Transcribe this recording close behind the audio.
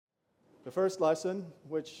The first lesson,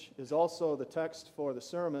 which is also the text for the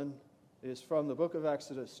sermon, is from the book of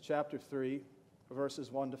Exodus, chapter 3,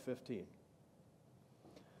 verses 1 to 15.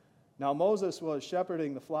 Now Moses was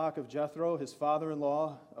shepherding the flock of Jethro, his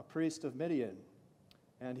father-in-law, a priest of Midian,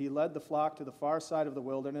 and he led the flock to the far side of the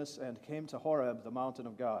wilderness and came to Horeb, the mountain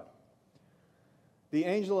of God. The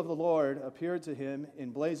angel of the Lord appeared to him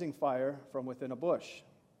in blazing fire from within a bush.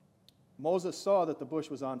 Moses saw that the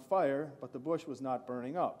bush was on fire, but the bush was not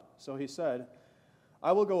burning up. So he said,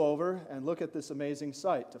 I will go over and look at this amazing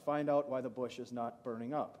sight to find out why the bush is not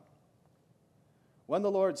burning up. When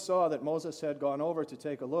the Lord saw that Moses had gone over to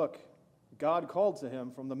take a look, God called to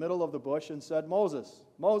him from the middle of the bush and said, Moses,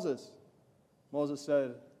 Moses. Moses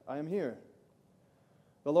said, I am here.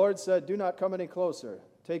 The Lord said, do not come any closer.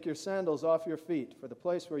 Take your sandals off your feet, for the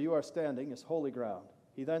place where you are standing is holy ground.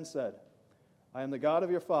 He then said, I am the God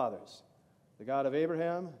of your fathers, the God of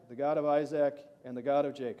Abraham, the God of Isaac, and the God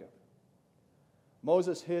of Jacob.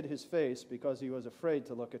 Moses hid his face because he was afraid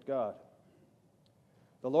to look at God.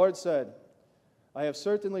 The Lord said, I have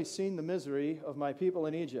certainly seen the misery of my people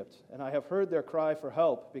in Egypt, and I have heard their cry for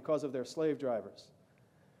help because of their slave drivers.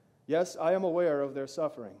 Yes, I am aware of their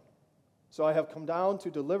suffering. So I have come down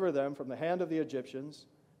to deliver them from the hand of the Egyptians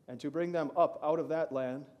and to bring them up out of that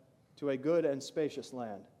land to a good and spacious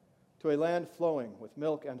land, to a land flowing with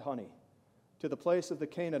milk and honey, to the place of the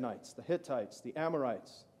Canaanites, the Hittites, the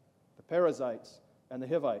Amorites, the Perizzites, and the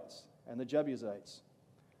Hivites, and the Jebusites.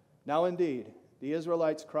 Now indeed, the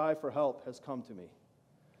Israelites' cry for help has come to me.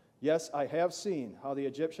 Yes, I have seen how the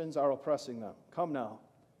Egyptians are oppressing them. Come now,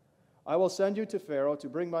 I will send you to Pharaoh to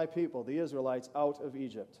bring my people, the Israelites, out of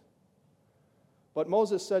Egypt. But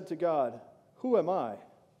Moses said to God, who am I,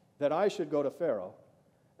 that I should go to Pharaoh,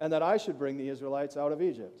 and that I should bring the Israelites out of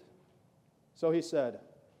Egypt? So he said,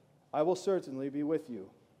 I will certainly be with you.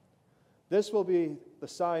 This will be the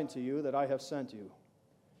sign to you that I have sent you.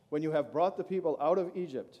 When you have brought the people out of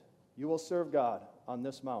Egypt, you will serve God on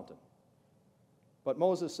this mountain. But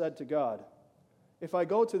Moses said to God, if I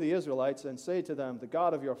go to the Israelites and say to them, the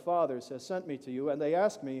God of your fathers has sent me to you, and they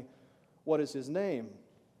ask me, what is his name?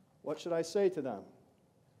 What should I say to them?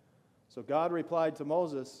 So God replied to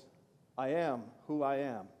Moses, I am who I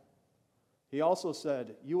am. He also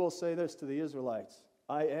said, you will say this to the Israelites,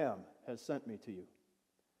 I am has sent me to you.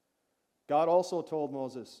 God also told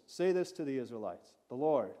Moses, say this to the Israelites, the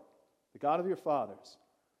Lord, the God of your fathers,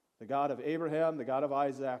 the God of Abraham, the God of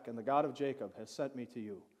Isaac, and the God of Jacob has sent me to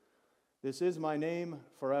you. This is my name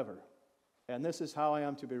forever, and this is how I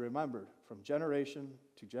am to be remembered from generation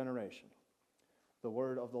to generation. The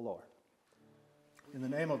word of the Lord. In the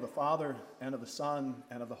name of the Father, and of the Son,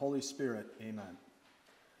 and of the Holy Spirit, amen.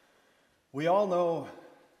 We all know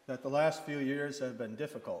that the last few years have been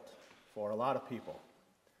difficult for a lot of people.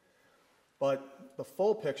 But the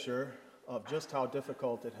full picture of just how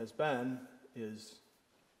difficult it has been is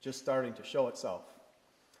just starting to show itself.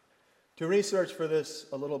 To research for this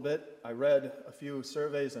a little bit, I read a few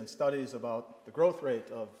surveys and studies about the growth rate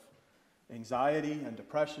of anxiety and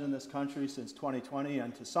depression in this country since 2020,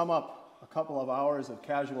 and to sum up a couple of hours of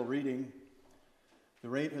casual reading, the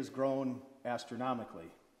rate has grown astronomically.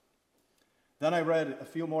 Then I read a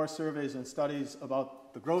few more surveys and studies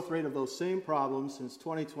about the growth rate of those same problems since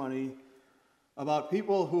 2020, about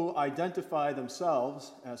people who identify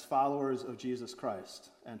themselves as followers of Jesus Christ.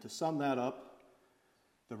 And to sum that up,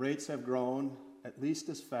 the rates have grown at least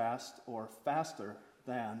as fast or faster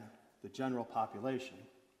than the general population.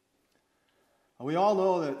 We all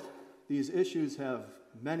know that these issues have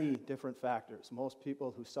many different factors. Most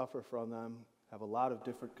people who suffer from them have a lot of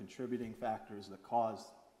different contributing factors that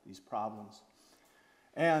cause these problems.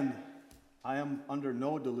 And I am under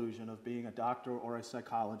no delusion of being a doctor or a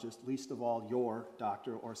psychologist, least of all your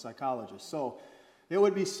doctor or psychologist. So it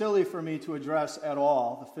would be silly for me to address at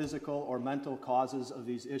all the physical or mental causes of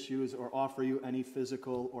these issues or offer you any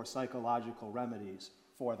physical or psychological remedies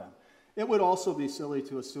for them. It would also be silly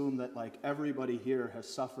to assume that like everybody here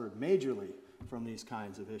has suffered majorly from these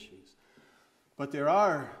kinds of issues. But there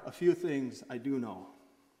are a few things I do know.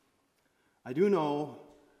 I do know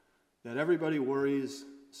that everybody worries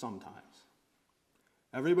sometimes.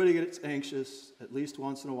 Everybody gets anxious at least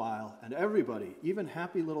once in a while, and everybody, even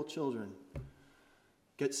happy little children,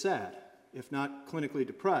 get sad, if not clinically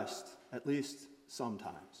depressed, at least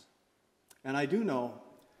sometimes. And I do know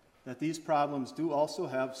that these problems do also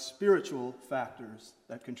have spiritual factors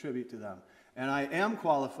that contribute to them. And I am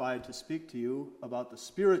qualified to speak to you about the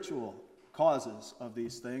spiritual causes of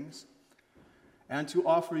these things and to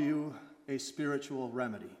offer you a spiritual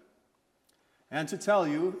remedy. And to tell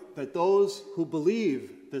you that those who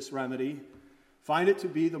believe this remedy find it to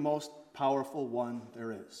be the most powerful one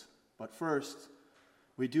there is. But first,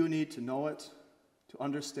 we do need to know it, to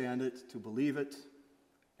understand it, to believe it,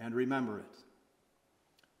 and remember it.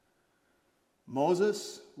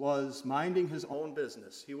 Moses was minding his own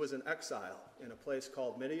business. He was in exile in a place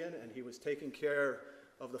called Midian, and he was taking care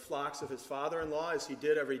of the flocks of his father-in-law as he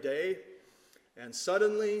did every day. And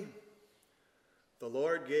suddenly, the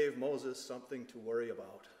Lord gave Moses something to worry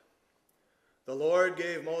about. The Lord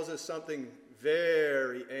gave Moses something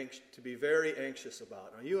to be very anxious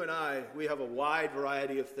about. Now, you and I, we have a wide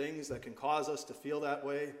variety of things that can cause us to feel that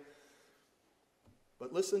way.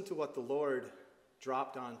 But listen to what the Lord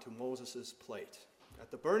dropped onto Moses' plate.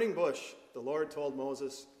 At the burning bush, the Lord told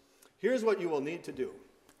Moses, here's what you will need to do.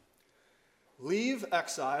 Leave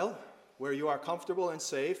exile, where you are comfortable and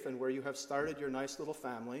safe and where you have started your nice little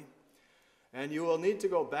family, and you will need to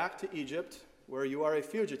go back to Egypt, where you are a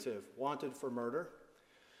fugitive, wanted for murder,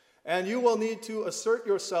 and you will need to assert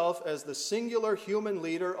yourself as the singular human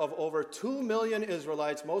leader of over 2 million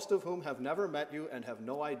Israelites, most of whom have never met you and have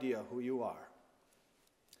no idea who you are.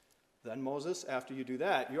 Then Moses, after you do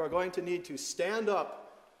that, you are going to need to stand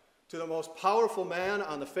up to the most powerful man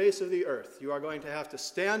on the face of the earth. You are going to have to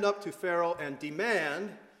stand up to Pharaoh and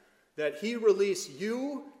demand that he release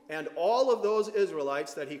you and all of those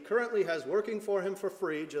Israelites that he currently has working for him for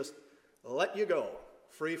free, just let you go,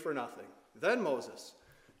 free for nothing. Then Moses,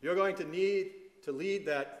 you're going to need to lead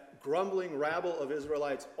that grumbling rabble of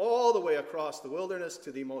Israelites all the way across the wilderness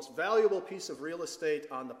to the most valuable piece of real estate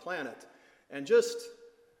on the planet, and just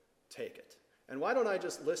take it. And why don't I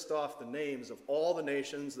just list off the names of all the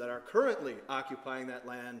nations that are currently occupying that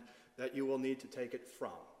land that you will need to take it from,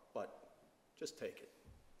 but just take it.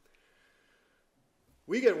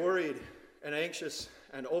 We get worried and anxious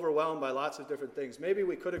and overwhelmed by lots of different things. Maybe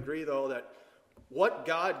we could agree, though, that what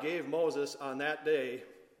God gave Moses on that day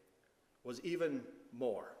was even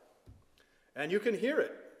more. And you can hear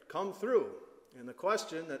it come through in the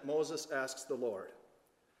question that Moses asks the Lord.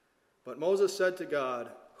 But Moses said to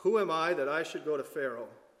God, who am I that I should go to Pharaoh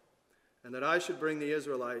and that I should bring the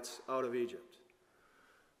Israelites out of Egypt?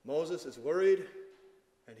 Moses is worried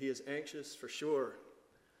and he is anxious for sure,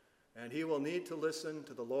 and he will need to listen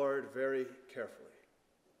to the Lord very carefully.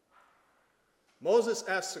 Moses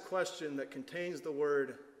asks a question that contains the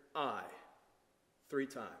word I 3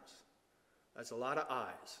 times. That's a lot of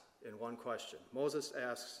I's in one question. Moses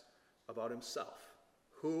asks about himself.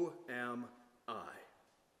 Who am I?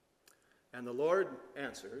 And the Lord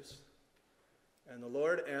answers,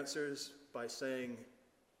 by saying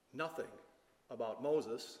nothing about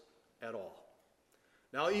Moses at all.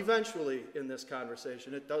 Now, eventually in this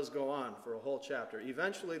conversation, it does go on for a whole chapter.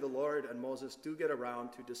 Eventually, the Lord and Moses do get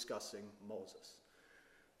around to discussing Moses.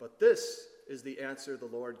 But this is the answer the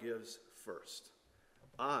Lord gives first.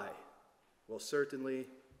 I will certainly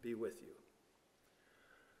be with you.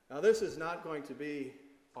 Now, this is not going to be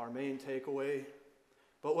our main takeaway.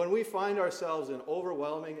 But when we find ourselves in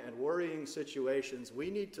overwhelming and worrying situations,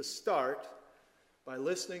 we need to start by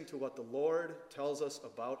listening to what the Lord tells us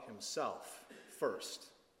about himself first.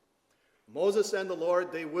 Moses and the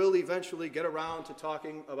Lord, they will eventually get around to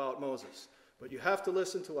talking about Moses. But you have to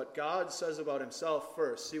listen to what God says about himself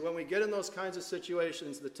first. See, when we get in those kinds of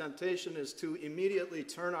situations, the temptation is to immediately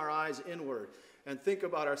turn our eyes inward and think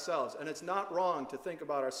about ourselves. And it's not wrong to think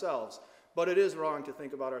about ourselves, but it is wrong to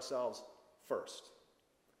think about ourselves first.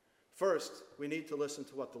 First, we need to listen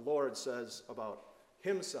to what the Lord says about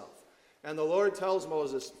himself. And the Lord tells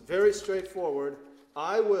Moses, very straightforward,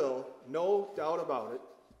 I will, no doubt about it,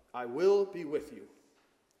 I will be with you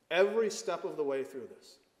every step of the way through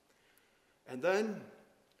this. And then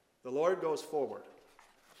the Lord goes forward.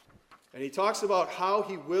 And he talks about how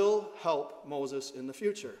he will help Moses in the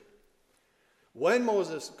future. When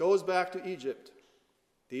Moses goes back to Egypt,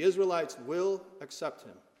 the Israelites will accept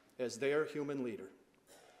him as their human leader.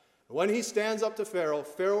 When he stands up to Pharaoh,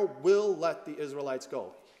 Pharaoh will let the Israelites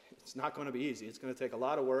go. It's not going to be easy. It's going to take a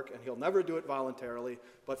lot of work, and he'll never do it voluntarily.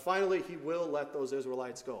 But finally, he will let those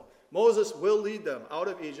Israelites go. Moses will lead them out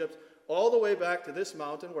of Egypt all the way back to this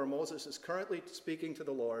mountain where Moses is currently speaking to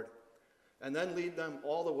the Lord, and then lead them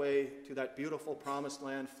all the way to that beautiful promised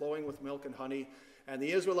land flowing with milk and honey, and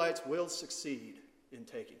the Israelites will succeed in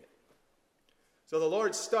taking it. So the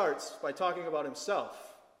Lord starts by talking about himself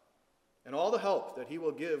and all the help that he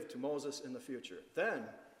will give to Moses in the future. Then,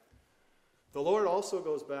 the Lord also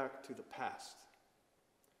goes back to the past.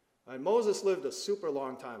 And Moses lived a super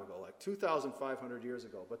long time ago, like 2,500 years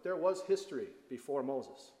ago, but there was history before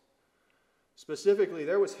Moses. Specifically,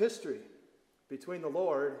 there was history between the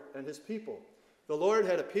Lord and his people. The Lord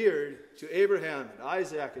had appeared to Abraham and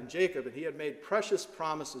Isaac and Jacob, and he had made precious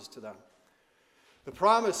promises to them. The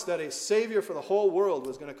promise that a Savior for the whole world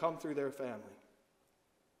was going to come through their family.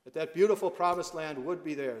 That beautiful promised land would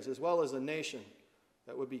be theirs, as well as a nation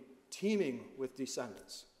that would be teeming with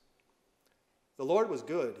descendants. The Lord was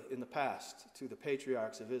good in the past to the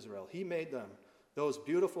patriarchs of Israel. He made them those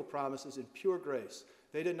beautiful promises in pure grace.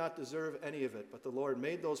 They did not deserve any of it, but the Lord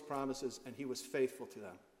made those promises, and he was faithful to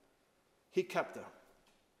them. He kept them.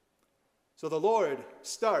 So the Lord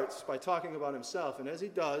starts by talking about himself, and as he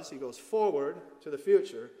does, he goes forward to the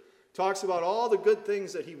future, talks about all the good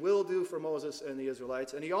things that he will do for Moses and the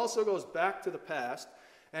Israelites, and he also goes back to the past,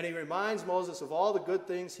 and he reminds Moses of all the good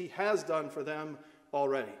things he has done for them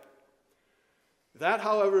already. That,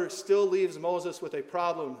 however, still leaves Moses with a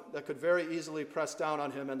problem that could very easily press down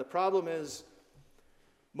on him, and the problem is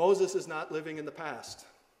Moses is not living in the past,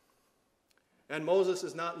 and Moses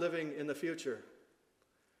is not living in the future.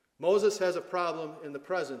 Moses has a problem in the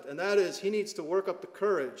present, and that is he needs to work up the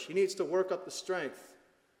courage, he needs to work up the strength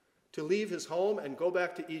to leave his home and go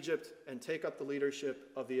back to Egypt and take up the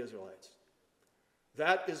leadership of the Israelites.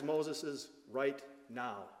 That is Moses' right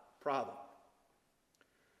now problem.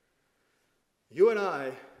 You and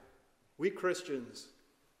I, we Christians,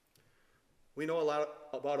 we know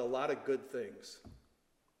about a lot of good things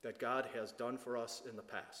that God has done for us in the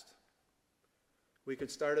past. We could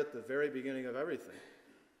start at the very beginning of everything.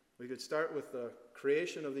 We could start with the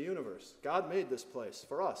creation of the universe. God made this place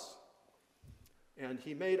for us. And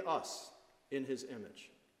he made us in his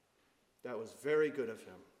image. That was very good of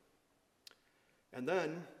him. And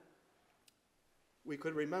then we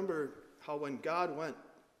could remember how when God went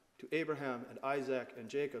to Abraham and Isaac and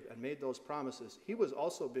Jacob and made those promises, he was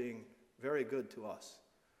also being very good to us.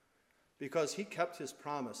 Because he kept his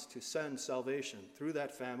promise to send salvation through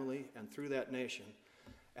that family and through that nation.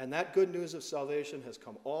 And that good news of salvation has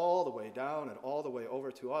come all the way down and all the way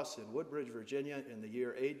over to us in Woodbridge, Virginia in the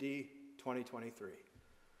year AD 2023.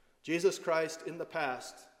 Jesus Christ in the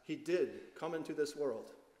past, he did come into this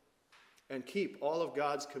world and keep all of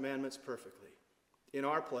God's commandments perfectly in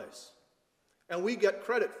our place. And we get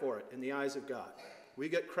credit for it in the eyes of God. We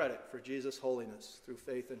get credit for Jesus' holiness through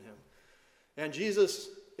faith in him. And Jesus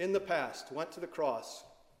in the past went to the cross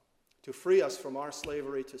to free us from our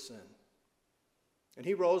slavery to sin. And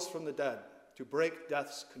he rose from the dead to break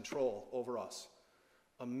death's control over us.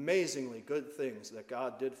 Amazingly good things that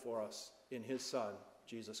God did for us in his Son,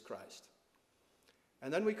 Jesus Christ.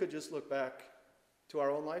 And then we could just look back to our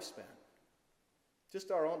own lifespan,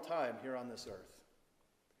 just our own time here on this earth.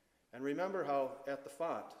 And remember how at the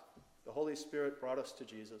font, the Holy Spirit brought us to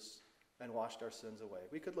Jesus and washed our sins away.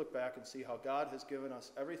 We could look back and see how God has given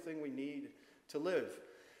us everything we need to live.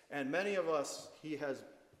 And many of us, he has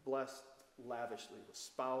blessed lavishly with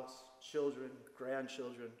spouse, children,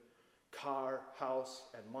 grandchildren, car, house,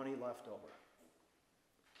 and money left over.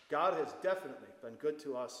 God has definitely been good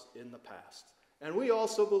to us in the past. And we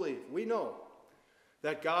also believe, we know,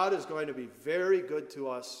 that God is going to be very good to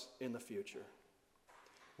us in the future.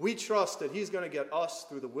 We trust that he's going to get us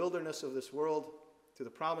through the wilderness of this world to the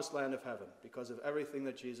promised land of heaven because of everything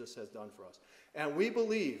that Jesus has done for us. And we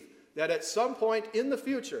believe that at some point in the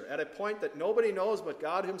future, at a point that nobody knows but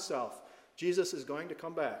God himself, Jesus is going to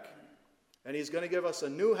come back. And he's going to give us a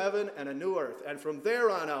new heaven and a new earth. And from there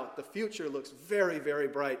on out, the future looks very, very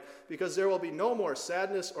bright because there will be no more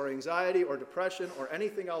sadness or anxiety or depression or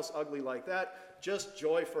anything else ugly like that. Just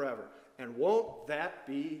joy forever. And won't that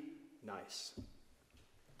be nice?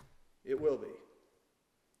 It will be.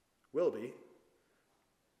 Will be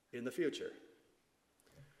in the future.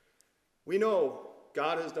 We know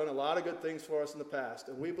God has done a lot of good things for us in the past,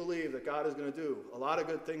 and we believe that God is going to do a lot of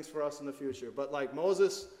good things for us in the future. But like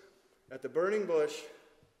Moses at the burning bush,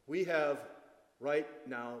 we have right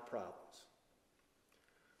now problems.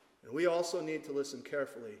 And we also need to listen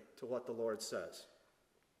carefully to what the Lord says.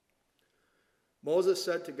 Moses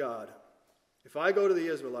said to God, "If I go to the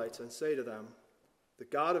Israelites and say to them, 'The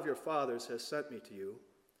God of your fathers has sent me to you,'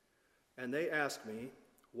 and they ask me,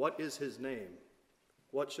 'What is his name?'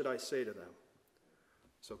 what should I say to them?"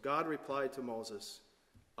 So God replied to Moses,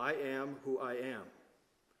 "I am who I am."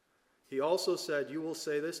 He also said, "You will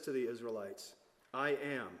say this to the Israelites, 'I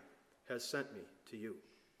am has sent me to you.'"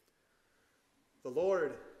 The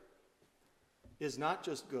Lord is not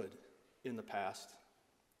just good in the past,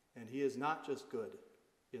 and he is not just good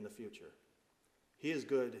in the future. He is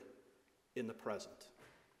good in the present,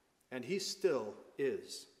 and he still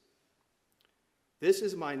is. "This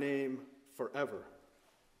is my name forever,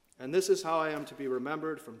 and this is how I am to be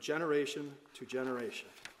remembered from generation to generation."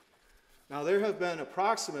 Now, there have been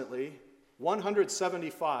approximately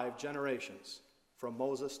 175 generations from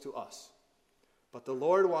Moses to us. But the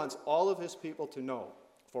Lord wants all of his people to know,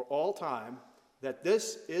 for all time, that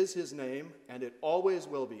this is his name, and it always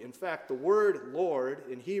will be. In fact, the word Lord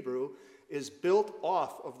in Hebrew is built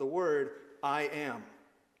off of the word I am,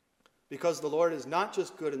 because the Lord is not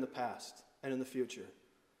just good in the past and in the future.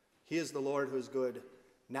 He is the Lord who is good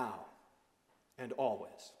now and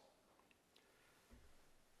always.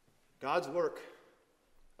 God's work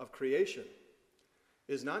of creation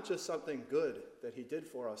is not just something good that he did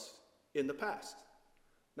for us in the past.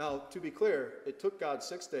 Now, to be clear, it took God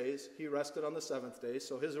 6 days. He rested on the seventh day,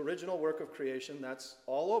 so his original work of creation, that's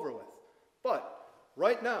all over with. But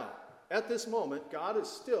right now, at this moment, God is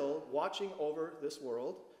still watching over this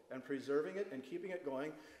world and preserving it and keeping it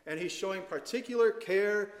going, and he's showing particular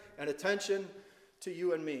care and attention to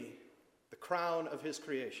you and me, the crown of his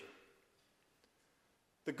creation.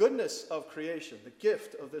 The goodness of creation, the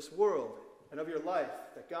gift of this world and of your life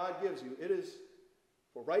that God gives you, it is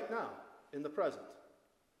for right now, in the present.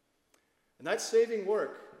 And that saving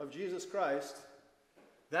work of Jesus Christ,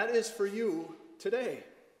 that is for you today.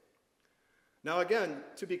 Now again,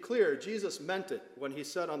 to be clear, Jesus meant it when he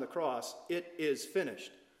said on the cross, "It is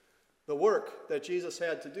finished." The work that Jesus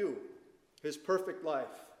had to do, his perfect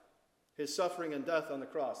life, his suffering and death on the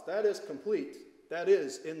cross, that is complete. That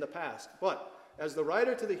is in the past. But as the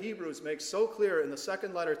writer to the Hebrews makes so clear in the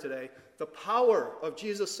second letter today, the power of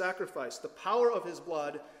Jesus' sacrifice, the power of his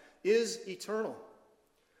blood, is eternal.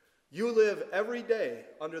 You live every day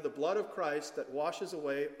under the blood of Christ that washes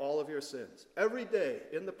away all of your sins. Every day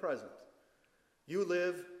in the present, you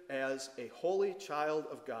live as a holy child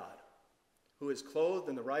of God who is clothed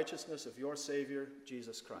in the righteousness of your Savior,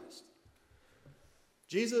 Jesus Christ.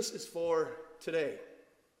 Jesus is for today.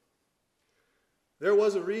 There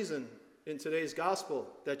was a reason in today's gospel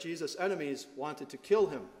that Jesus' enemies wanted to kill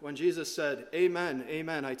him when Jesus said, "Amen,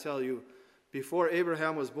 amen, I tell you, before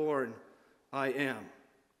Abraham was born, I am."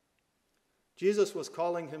 Jesus was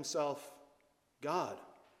calling himself God,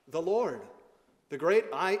 the Lord, the great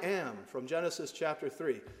I am from Genesis chapter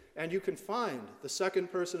 3. And you can find the second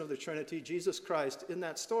person of the Trinity, Jesus Christ, in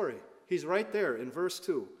that story. He's right there in verse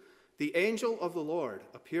 2. The angel of the Lord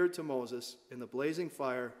appeared to Moses in the blazing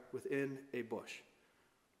fire within a bush.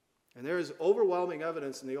 And there is overwhelming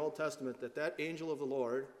evidence in the Old Testament that that angel of the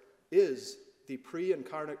Lord is the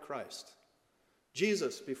pre-incarnate Christ.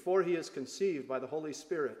 Jesus, before he is conceived by the Holy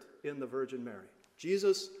Spirit in the Virgin Mary.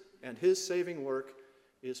 Jesus and his saving work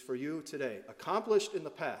is for you today. Accomplished in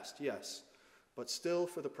the past, yes, but still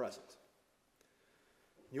for the present.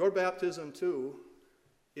 Your baptism, too,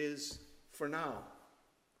 is for now.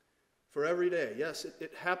 For every day. Yes,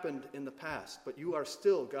 it happened in the past, but you are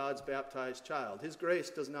still God's baptized child. His grace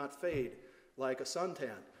does not fade like a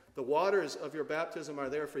suntan. The waters of your baptism are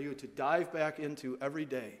there for you to dive back into every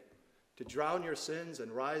day, to drown your sins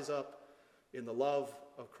and rise up in the love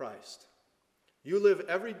of Christ. You live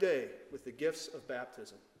every day with the gifts of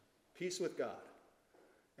baptism, peace with God,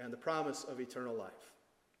 and the promise of eternal life.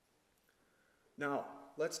 Now,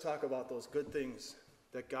 let's talk about those good things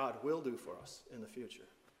that God will do for us in the future.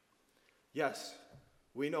 Yes,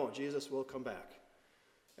 we know Jesus will come back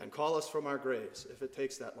and call us from our graves, if it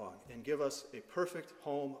takes that long, and give us a perfect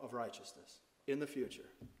home of righteousness in the future.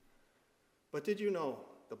 But did you know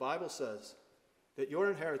the Bible says that your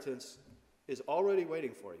inheritance is already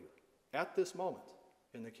waiting for you at this moment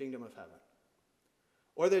in the kingdom of heaven?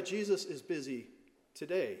 Or that Jesus is busy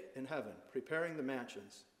today in heaven preparing the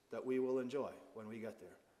mansions that we will enjoy when we get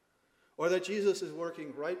there? Or that Jesus is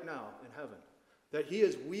working right now in heaven, that he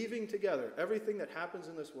is weaving together everything that happens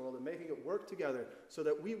in this world and making it work together so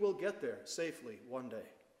that we will get there safely one day?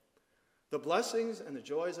 The blessings and the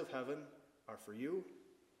joys of heaven are for you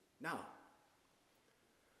now.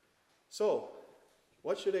 So,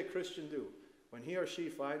 what should a Christian do when he or she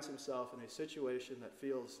finds himself in a situation that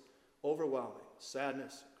feels overwhelming,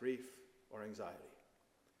 sadness, grief, or anxiety?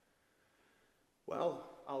 Well,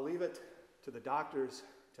 I'll leave it to the doctors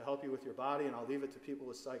to help you with your body, and I'll leave it to people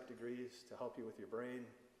with psych degrees to help you with your brain.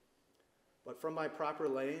 But from my proper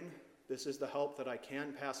lane, this is the help that I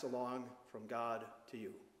can pass along from God to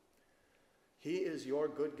you. He is your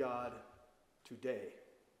good God today,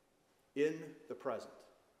 in the present.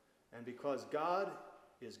 And because God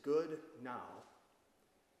is good now,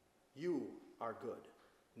 you are good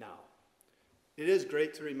now. It is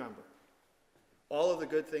great to remember all of the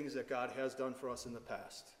good things that God has done for us in the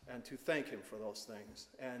past, and to thank him for those things.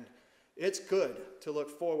 And it's good to look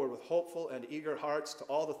forward with hopeful and eager hearts to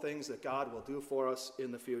all the things that God will do for us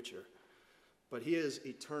in the future. But he is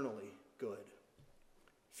eternally good.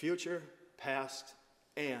 Future, past,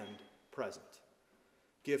 and present.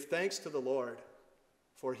 Give thanks to the Lord,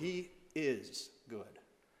 for he is good.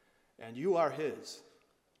 And you are his,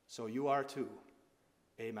 so you are too.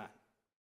 Amen.